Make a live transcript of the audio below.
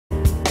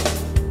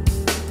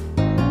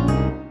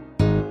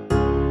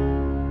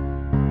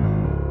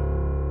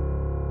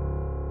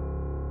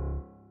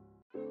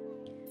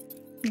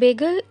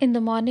Bagel in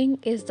the morning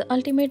is the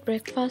ultimate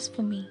breakfast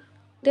for me.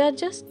 They are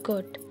just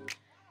good.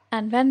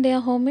 And when they are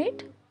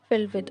homemade,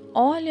 filled with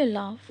all your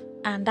love,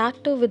 and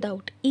that too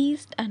without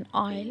yeast and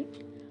oil,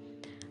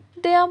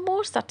 they are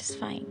more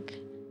satisfying.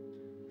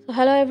 So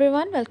hello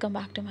everyone, welcome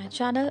back to my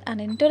channel, and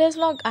in today's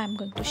vlog I am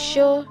going to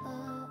show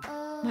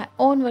my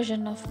own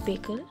version of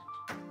bagel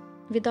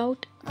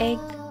without egg,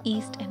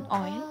 yeast and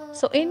oil.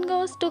 So in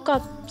goes 2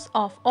 cups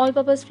of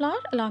all-purpose flour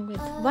along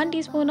with 1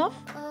 teaspoon of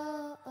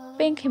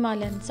pink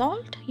Himalayan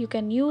salt. You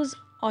can use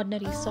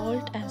ordinary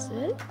salt as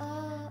well.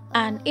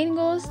 And in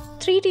goes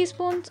 3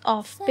 teaspoons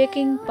of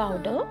baking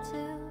powder.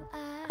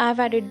 I've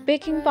added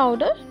baking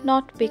powder,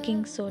 not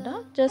baking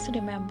soda, just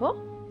remember.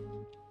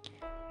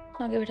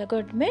 Now give it a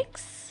good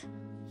mix.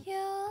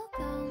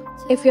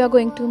 If you are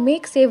going to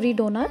make savory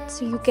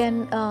donuts, you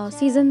can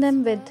season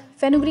them with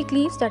fenugreek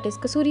leaves, that is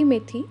kasuri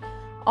methi,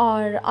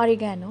 or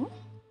oregano.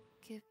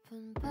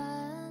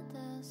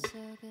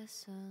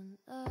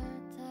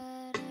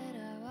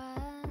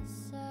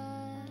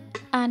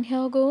 And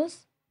here goes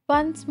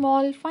 1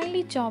 small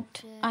finely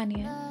chopped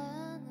onion.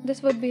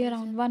 This would be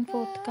around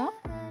 1/4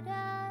 cup.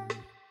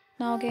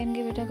 Now again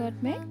give it a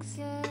good mix.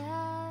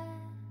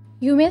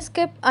 You may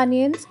skip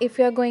onions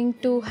if you are going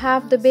to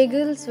have the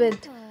bagels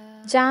with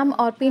jam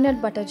or peanut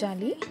butter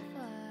jelly.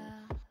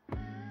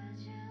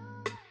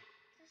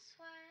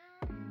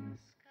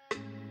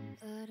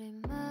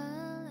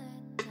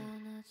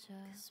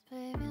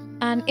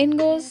 And in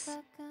goes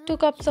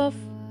 2 cups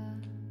of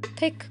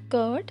thick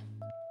curd.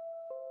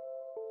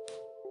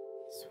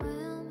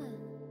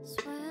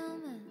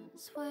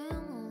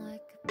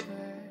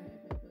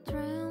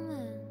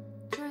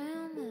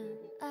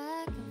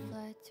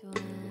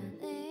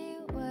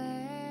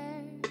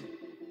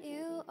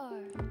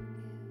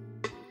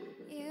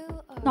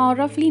 Now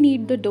roughly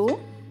knead the dough.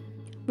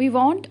 We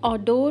want our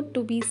dough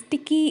to be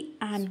sticky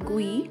and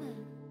gooey.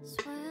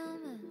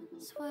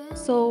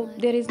 So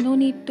there is no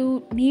need to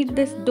knead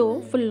this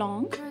dough for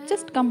long.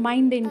 Just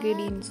combine the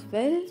ingredients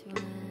well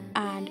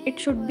and it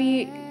should be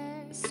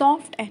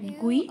soft and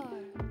gooey,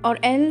 or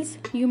else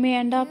you may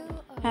end up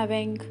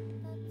having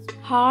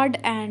hard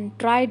and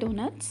dry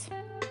donuts.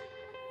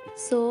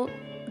 So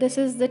this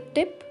is the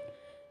tip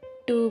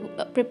to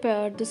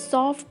prepare the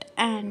soft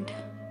and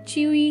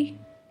chewy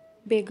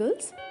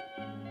bagels.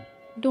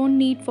 Don't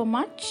need for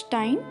much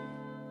time.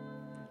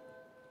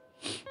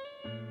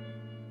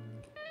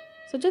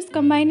 So just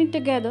combine it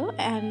together,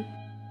 and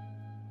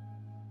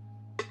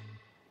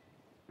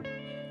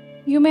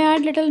you may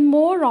add little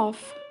more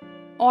of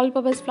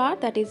all-purpose flour,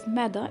 that is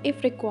maida,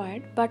 if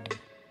required, but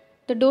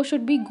the dough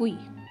should be gooey.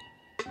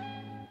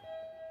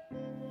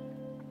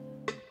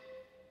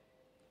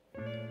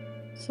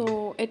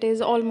 So it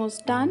is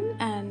almost done,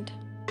 and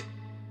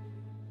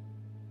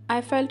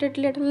I felt it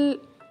little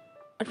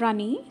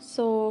runny,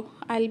 so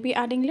I'll be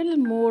adding little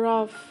more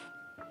of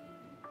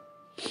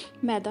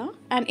maida,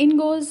 and in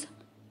goes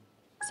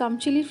some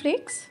chili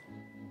flakes.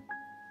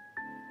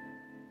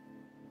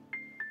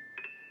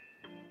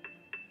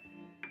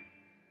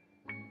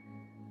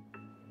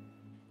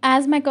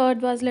 As my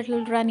curd was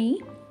little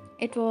runny,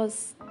 it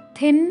was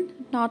thin,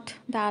 not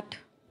that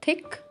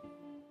thick,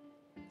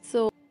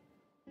 so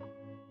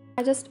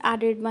I just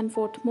added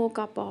 1/4 more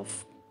cup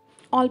of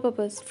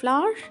all-purpose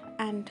flour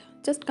and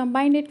just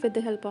combined it with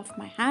the help of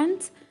my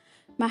hands.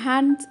 My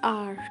hands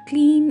are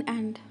clean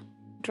and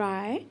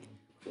dry.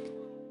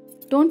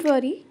 Don't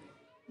worry,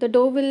 the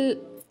dough will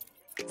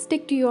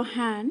stick to your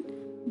hand,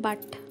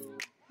 but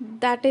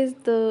that is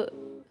the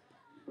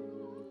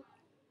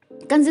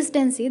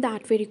consistency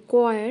that we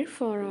require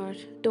for our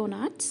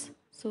donuts.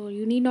 So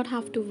you need not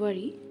have to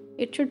worry.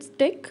 It should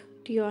stick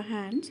to your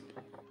hands.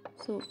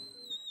 So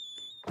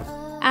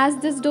as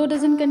this dough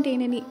doesn't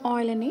contain any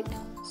oil in it,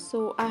 so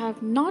I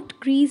have not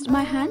greased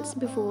my hands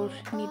before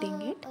kneading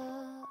it.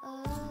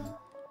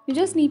 You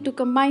just need to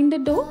combine the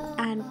dough,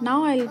 and now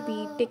I'll be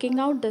taking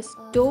out this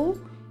dough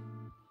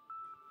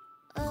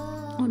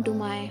onto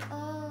my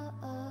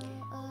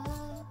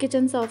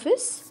kitchen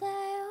surface,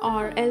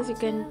 or else you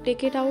can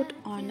take it out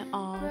on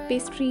a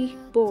pastry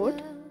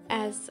board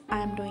as I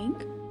am doing.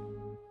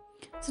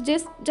 So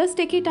just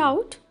take it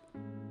out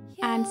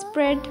and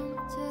spread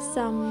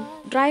some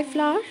dry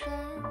flour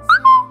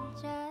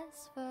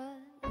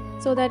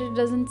so that it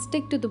doesn't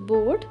stick to the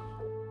board.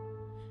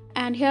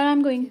 And here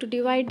I'm going to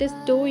divide this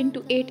dough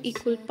into 8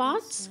 equal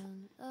parts.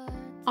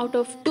 Out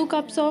of 2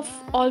 cups of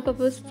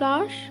all-purpose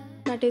flour,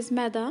 that is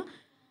maida,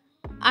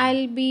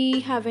 I'll be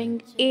having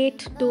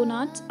 8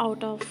 donuts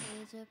out of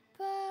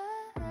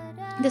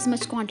this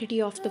much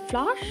quantity of the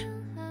flour.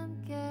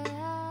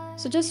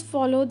 So just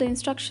follow the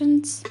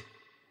instructions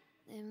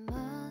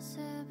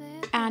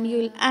and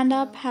you'll end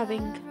up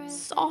having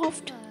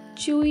soft,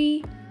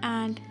 chewy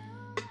and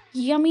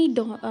yummy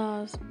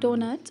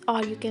donuts, or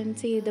you can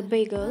say the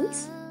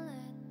bagels.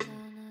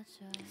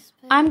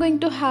 I'm going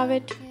to have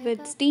it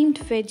with steamed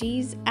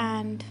veggies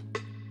and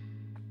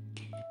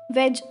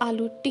veg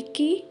aloo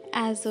tikki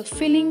as a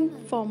filling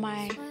for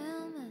my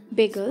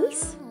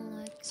bagels.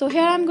 So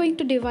here I'm going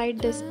to divide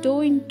this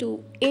dough into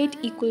 8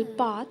 equal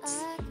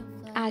parts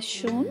as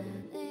shown.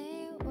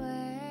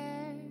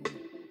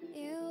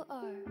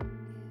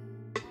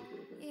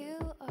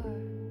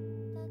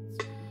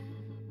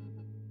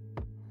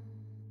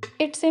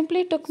 It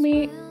simply took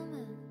me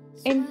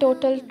in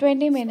total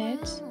 20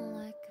 minutes,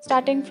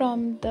 starting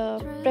from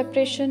the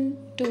preparation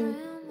to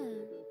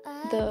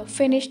the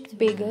finished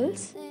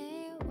bagels,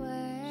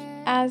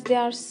 as they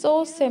are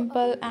so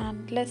simple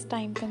and less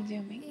time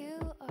consuming.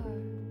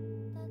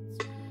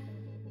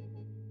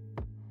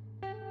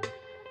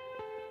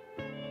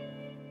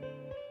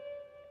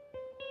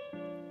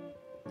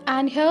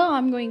 And here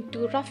I'm going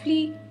to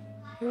roughly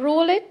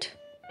roll it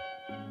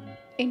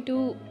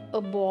into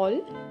a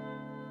ball,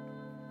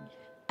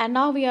 and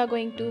now we are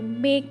going to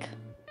make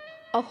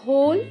a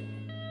hole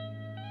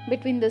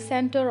between the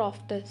center of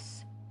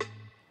this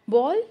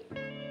ball,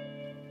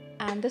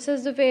 and this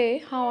is the way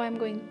how I'm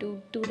going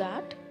to do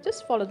that.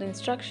 Just follow the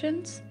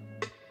instructions.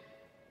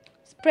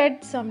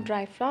 Spread some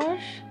dry flour,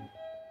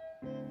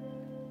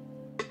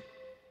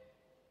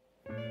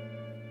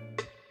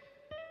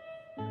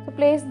 so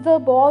place the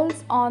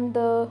balls on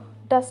the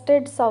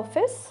dusted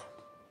surface,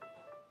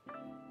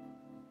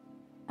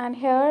 and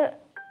here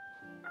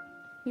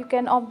you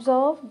can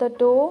observe the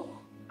dough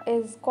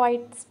is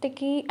quite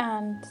sticky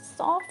and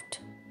soft.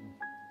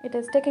 It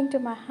is sticking to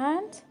my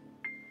hands.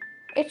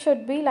 It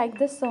should be like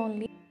this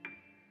only.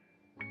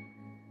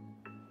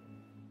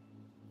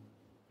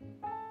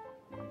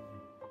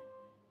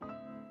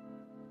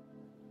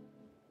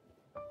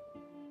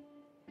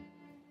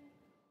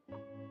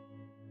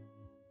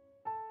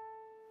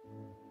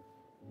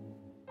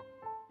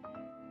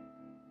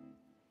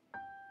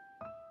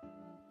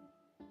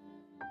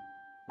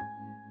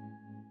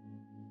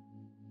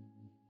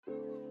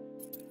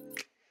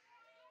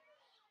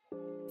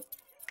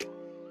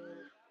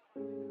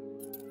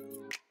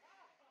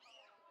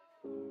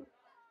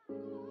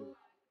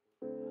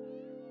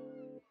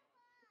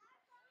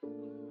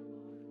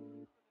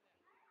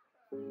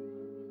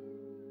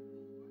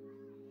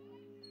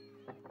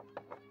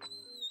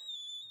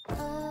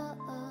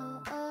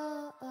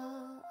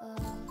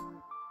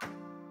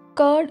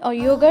 Curd or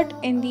yogurt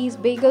in these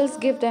bagels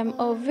give them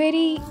a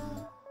very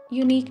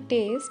unique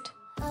taste,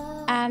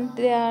 and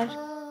they are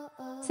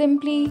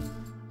simply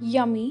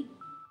yummy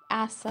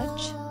as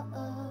such.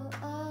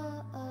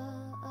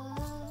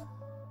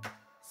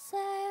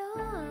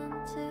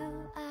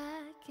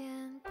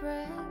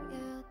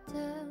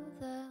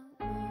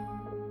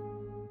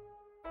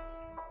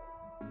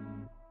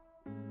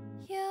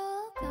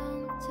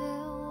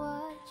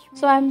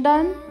 So I'm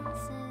done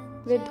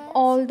with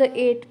all the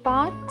 8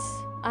 parts.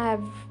 I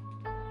have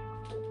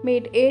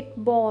made 8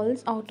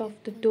 balls out of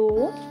the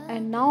dough,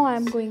 and now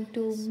I'm going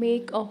to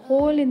make a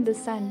hole in the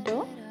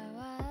center,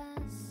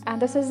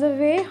 and this is the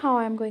way how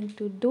I'm going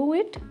to do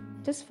it.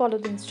 Just follow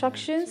the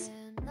instructions.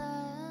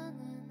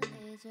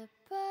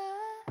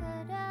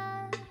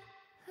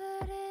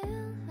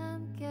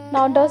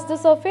 Now dust the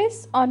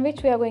surface on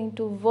which we are going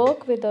to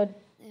work with the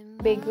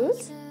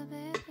bagels.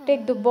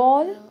 Take the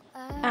ball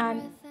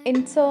and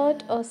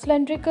insert a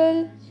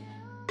cylindrical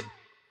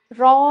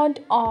rod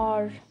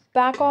or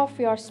back of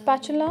your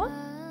spatula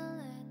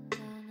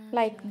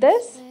like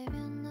this.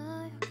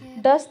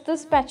 Dust the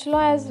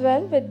spatula as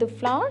well with the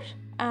flour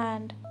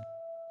and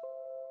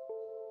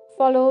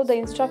follow the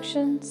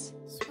instructions.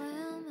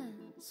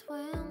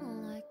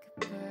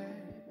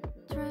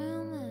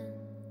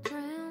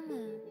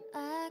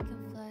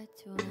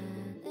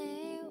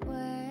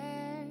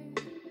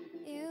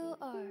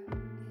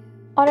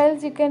 Or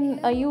else you can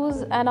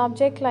use an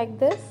object like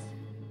this.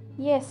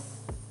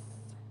 Yes,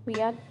 we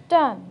are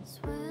done.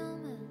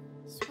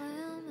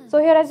 So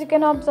here, as you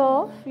can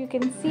observe, you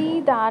can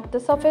see that the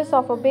surface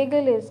of a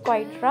bagel is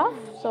quite rough,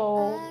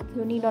 so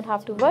you need not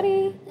have to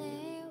worry.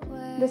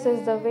 This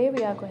is the way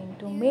we are going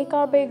to make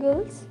our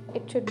bagels.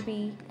 It should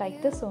be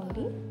like this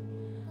only.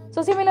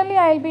 So similarly,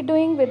 I will be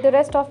doing with the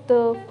rest of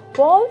the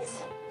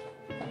balls,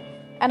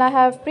 and I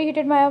have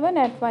preheated my oven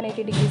at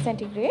 180 degrees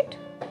centigrade.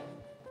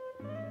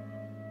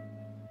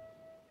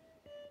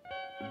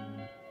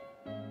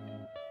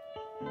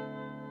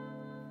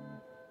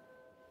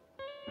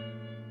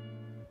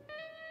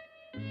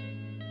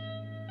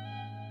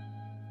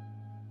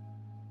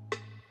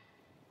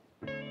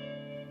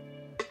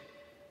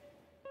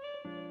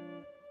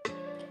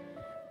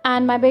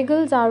 And my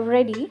bagels are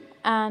ready,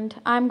 and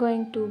I'm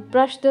going to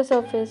brush the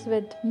surface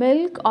with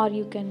milk, or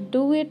you can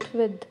do it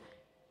with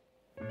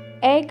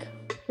egg,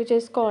 which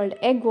is called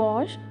egg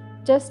wash.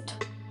 Just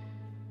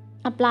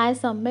apply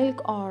some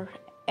milk or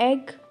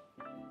egg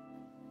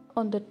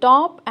on the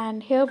top,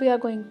 and here we are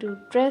going to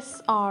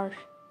dress our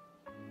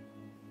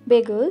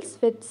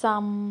bagels with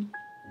some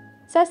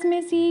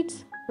sesame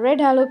seeds, red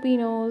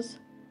jalapenos,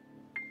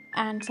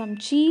 and some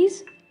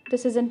cheese.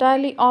 This is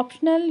entirely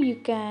optional. You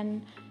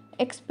can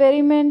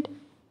experiment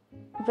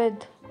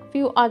with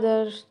few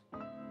other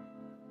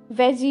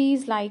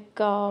veggies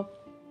like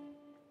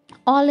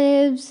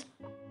olives,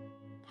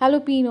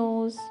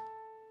 jalapenos,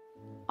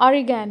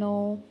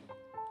 oregano,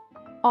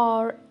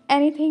 or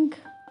anything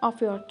of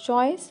your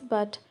choice,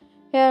 but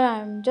Here I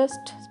am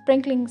just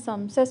sprinkling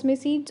some sesame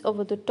seeds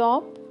over the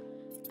top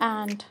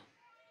and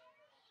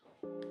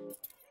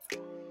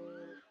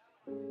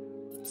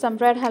some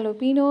red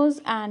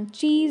jalapenos and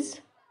cheese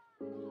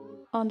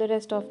on the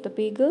rest of the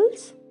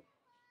bagels.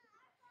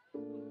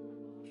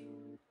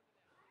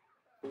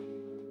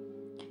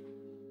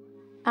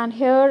 And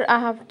here I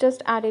have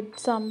just added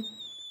some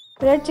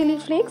red chili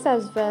flakes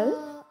as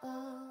well.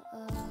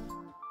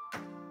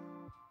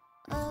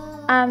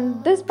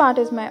 And this part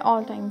is my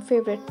all-time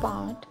favorite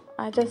part.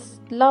 I just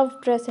love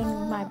dressing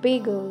my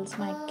bagels,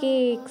 my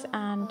cakes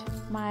and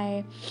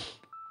my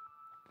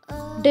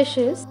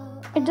dishes.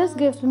 It just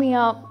gives me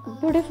a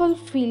beautiful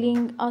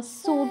feeling, a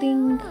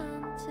soothing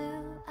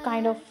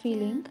kind of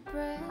feeling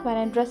when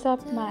I dress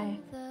up my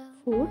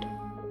food.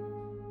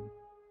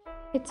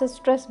 It's a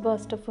stress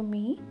buster for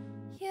me.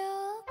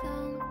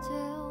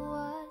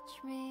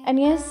 And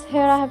yes,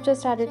 here I have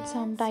just added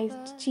some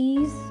diced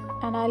cheese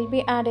and I'll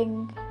be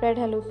adding red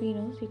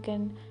jalapenos. You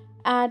can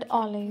add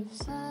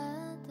olives,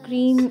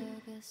 green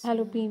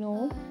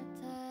jalapeno,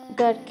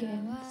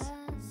 gherkins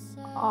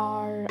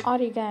or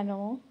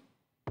oregano.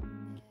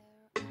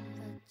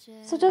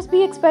 So just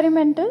be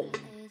experimental.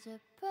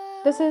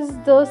 This is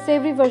the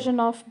savory version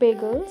of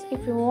bagels.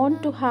 If you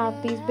want to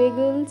have these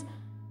bagels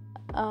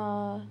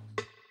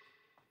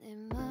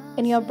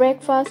in your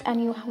breakfast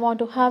and you want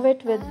to have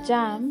it with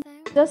jam,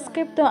 just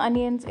skip the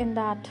onions in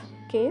that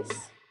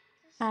case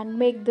and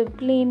make the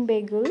plain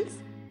bagels.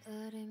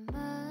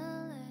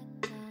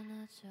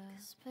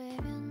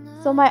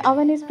 So my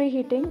oven is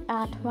preheating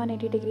at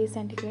 180 degrees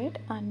centigrade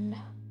and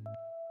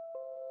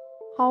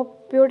how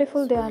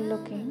beautiful they are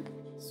looking.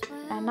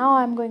 And now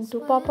I'm going to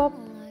pop up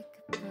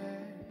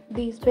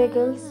these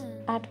bagels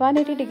at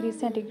 180 degrees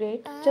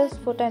centigrade just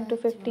for 10 to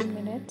 15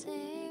 minutes.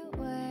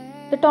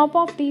 The top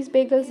of these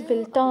bagels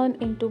will turn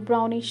into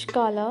brownish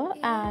color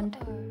and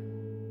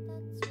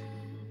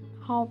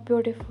how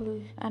beautiful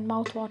and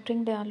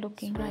mouth-watering they are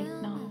looking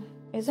right now,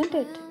 isn't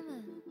it?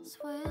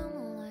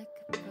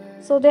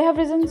 So they have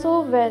risen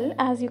so well.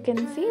 As you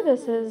can see,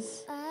 this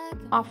is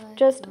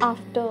just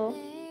after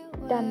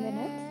 10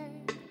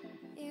 minutes.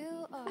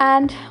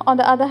 And on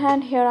the other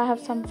hand, here I have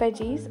some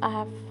veggies. I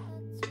have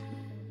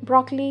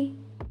broccoli,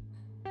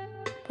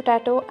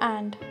 potato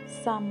and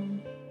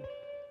some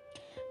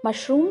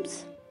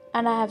mushrooms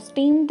and I have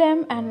steamed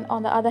them. And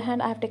on the other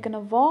hand, I have taken a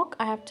wok.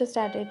 I have just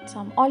added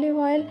some olive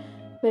oil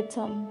with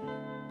some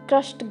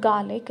crushed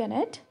garlic in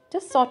it.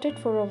 Just saute it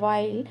for a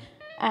while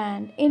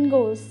and in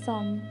goes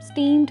some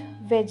steamed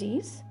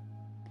veggies.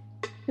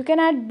 You can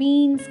add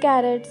beans,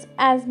 carrots,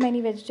 as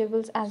many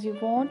vegetables as you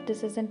want.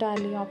 This is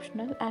entirely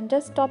optional. And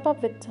just top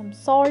up with some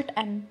salt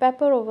and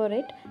pepper over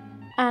it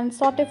and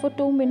saute for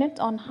 2 minutes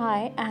on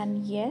high.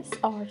 And yes,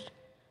 our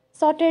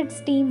sauteed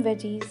steamed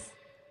veggies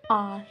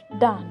are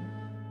done.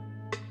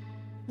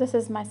 This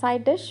is my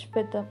side dish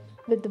with the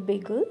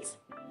bagels.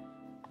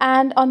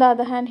 And on the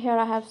other hand, here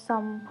I have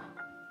some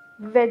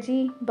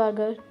veggie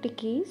burger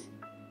tikkis.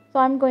 So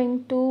I'm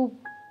going to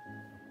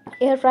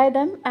air fry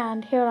them.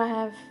 And here I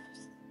have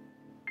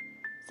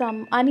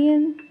some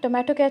onion,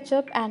 tomato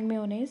ketchup and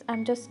mayonnaise.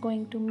 I'm just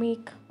going to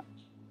make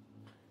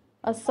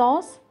a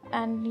sauce.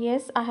 And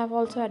yes, I have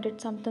also added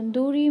some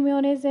tandoori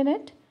mayonnaise in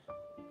it.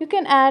 You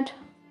can add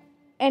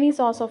any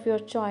sauce of your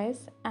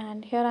choice.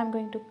 And here I'm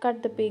going to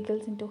cut the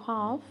bagels into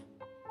half.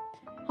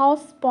 How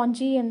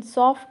spongy and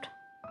soft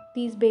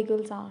these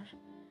bagels are.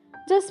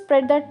 Just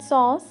spread that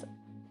sauce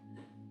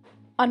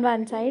on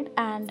one side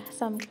and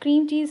some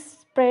cream cheese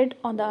spread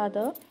on the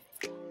other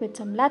with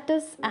some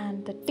lettuce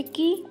and the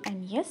tikki,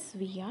 and yes,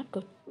 we are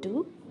good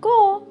to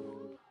go.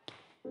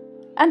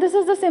 And this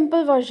is the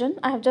simple version.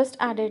 I have just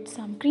added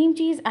some cream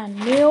cheese and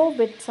mayo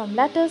with some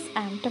lettuce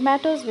and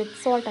tomatoes with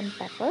salt and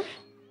pepper.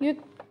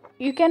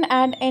 You can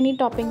add any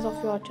toppings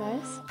of your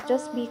choice.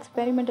 Just be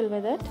experimental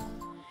with it.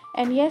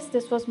 And yes,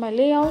 this was my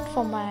layout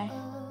for my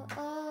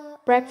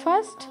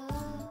breakfast.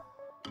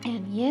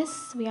 And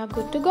yes, we are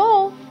good to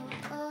go.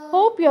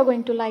 Hope you are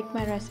going to like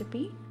my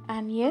recipe.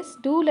 And yes,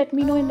 do let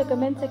me know in the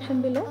comment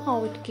section below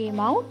how it came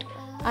out.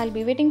 I'll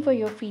be waiting for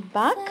your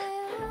feedback.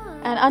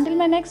 And until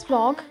my next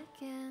vlog,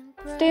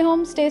 stay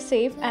home, stay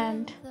safe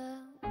and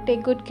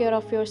take good care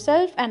of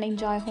yourself and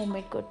enjoy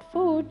homemade good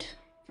food.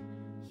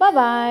 Bye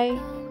bye.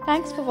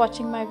 Thanks for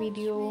watching my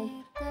video.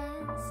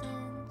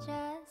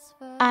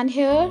 And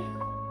here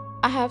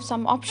I have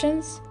some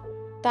options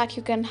that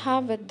you can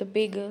have with the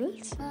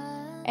bagels.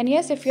 And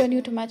yes, if you're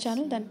new to my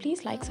channel, then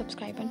please like,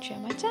 subscribe and share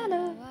my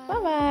channel. Bye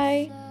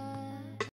bye.